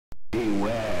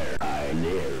where I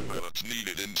live. Pilots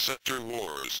needed in Sector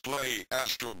Wars. Play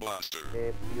Astro Blaster.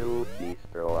 If you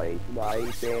destroy my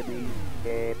city,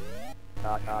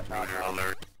 Intruder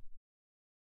alert.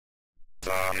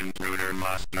 The intruder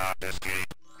must not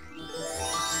escape.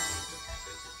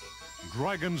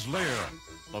 Dragon's Lair,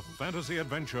 a fantasy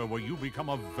adventure where you become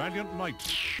a valiant knight.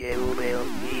 you will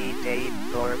be a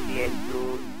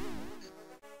torpedo.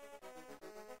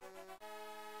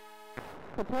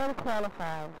 Prepare to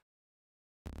qualify.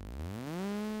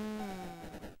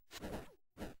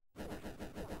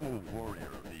 Oh, warrior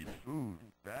needs food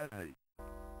badly.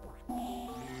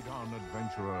 Lead on,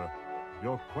 adventurer.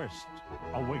 Your quest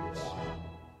awaits.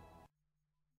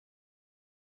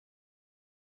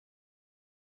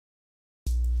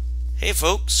 Hey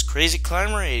folks, Crazy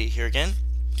Climber 80 here again,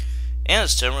 and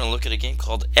this time we're going to look at a game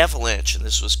called Avalanche, and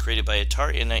this was created by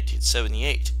Atari in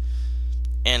 1978,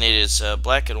 and it is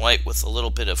black and white with a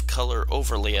little bit of color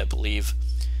overlay, I believe,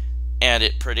 and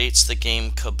it predates the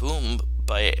game Kaboom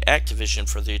by Activision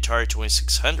for the Atari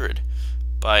 2600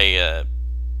 by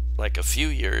like a few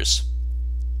years,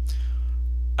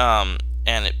 and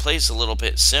it plays a little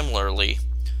bit similarly,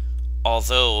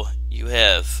 although you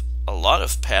have a lot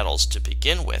of paddles to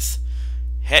begin with.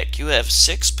 Heck, you have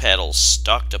 6 paddles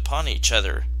stocked upon each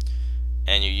other,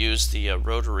 and you use the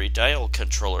rotary dial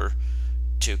controller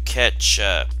to catch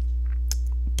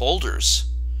boulders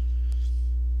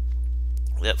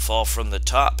that fall from the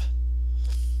top.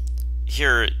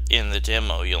 Here in the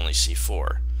demo you only see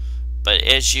 4, but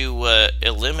as you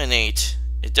eliminate,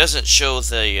 it doesn't show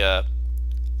the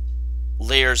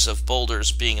layers of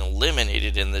boulders being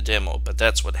eliminated in the demo, but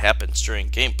that's what happens during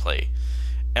gameplay.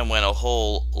 And when a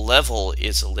whole level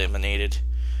is eliminated,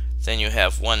 then you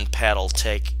have 1 paddle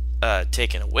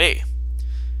taken away,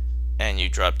 and you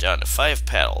drop down to 5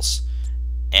 paddles.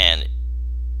 And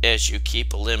as you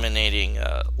keep eliminating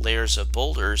layers of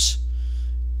boulders,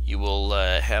 you will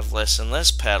have less and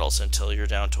less paddles until you're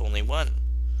down to only 1.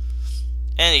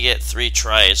 And you get 3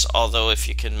 tries, although if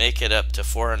you can make it up to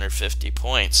 450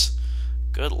 points,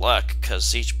 good luck,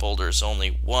 because each boulder is only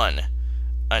 1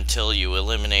 until you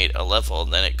eliminate a level,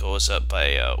 and then it goes up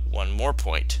by 1 more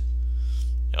point.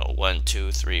 1, 2,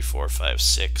 3, 4, 5,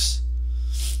 6.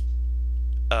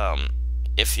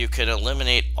 If you can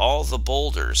eliminate all the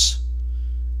boulders,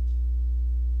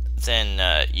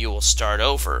 then you will start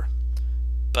over,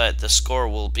 but the score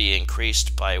will be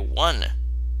increased by 1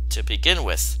 to begin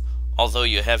with. Although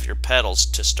you have your paddles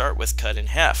to start with cut in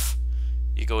half,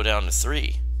 you go down to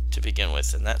 3 to begin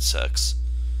with, and that sucks.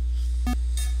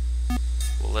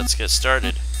 Well, let's get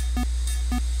started.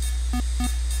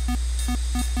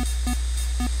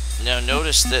 Now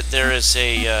notice that there is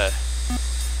a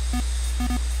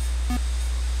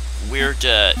weird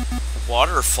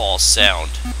waterfall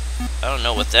sound. I don't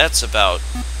know what that's about.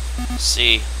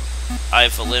 See,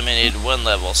 I've eliminated 1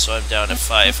 level, so I'm down to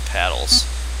 5 paddles.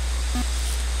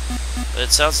 But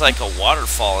it sounds like a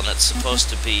waterfall, and it's supposed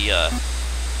to be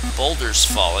boulders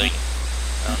falling.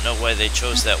 I don't know why they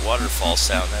chose that waterfall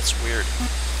sound. That's weird.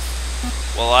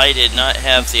 Well, I did not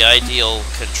have the ideal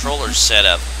controller set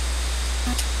up.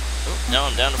 Oh, now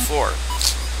I'm down to 4.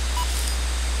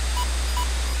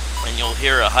 And you'll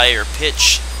hear a higher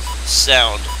pitch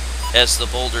sound as the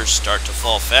boulders start to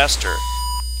fall faster.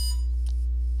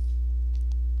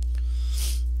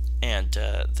 And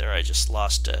there I just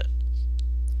lost a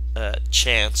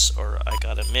chance, or I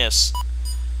got a miss.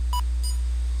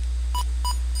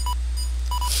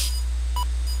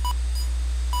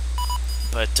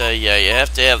 But yeah, you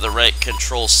have to have the right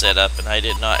control set up, and I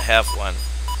did not have one.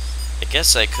 I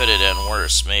guess I could have done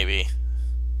worse, maybe.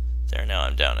 There, now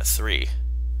I'm down to 3.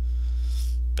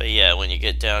 But yeah, when you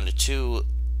get down to 2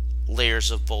 layers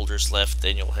of boulders left,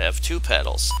 then you'll have 2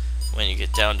 paddles. When you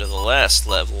get down to the last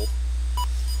level,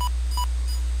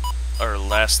 or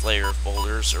last layer of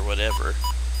boulders, or whatever,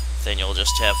 then you'll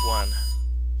just have 1.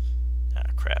 Ah,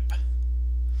 crap.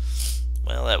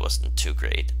 Well, that wasn't too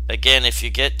great. Again, if you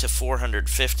get to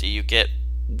 450, you get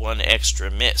 1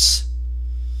 extra miss.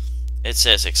 It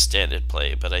says extended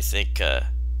play, but I think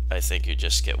you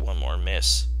just get 1 more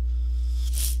miss,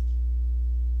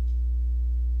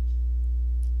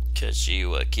 because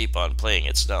you keep on playing.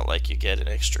 It's not like you get an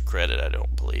extra credit, I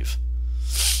don't believe.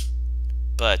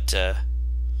 But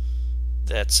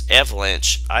that's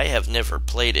Avalanche. I have never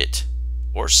played it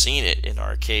or seen it in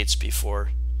arcades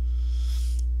before.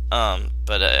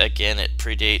 But again, it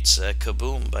predates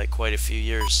Kaboom by quite a few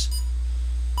years.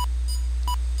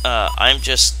 I'm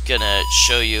just gonna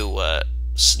show you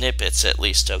snippets, at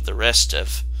least, of the rest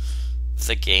of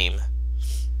the game.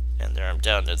 And there I'm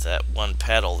down to that 1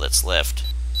 paddle that's left.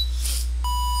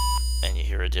 and you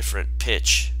hear a different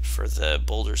pitch for the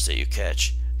boulders that you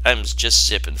catch. I'm just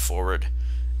zipping forward,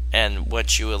 and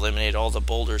once you eliminate all the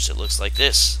boulders, it looks like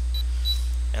this.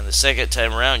 And the second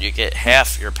time around, you get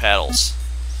half your paddles.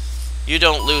 You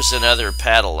don't lose another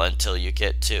paddle until you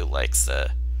get to like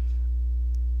the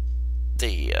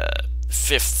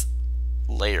fifth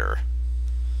layer.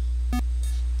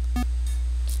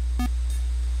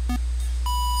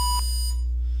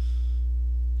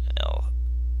 Well,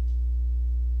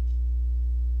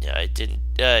 yeah, I didn't.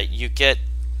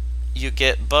 You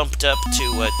get bumped up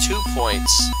to 2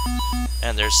 points,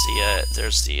 and there's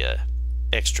the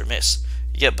extra miss.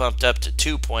 You get bumped up to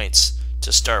 2 points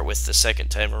to start with the second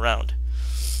time around.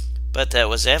 But that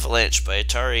was Avalanche by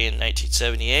Atari in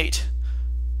 1978.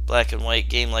 Black and white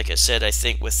game, like I said, I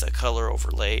think with the color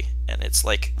overlay, and it's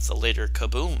like the later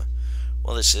Kaboom.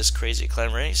 Well, this is Crazy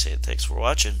Climber Rennie saying thanks for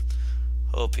watching.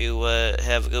 Hope you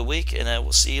have a good week, and I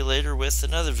will see you later with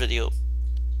another video.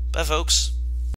 Bye, folks.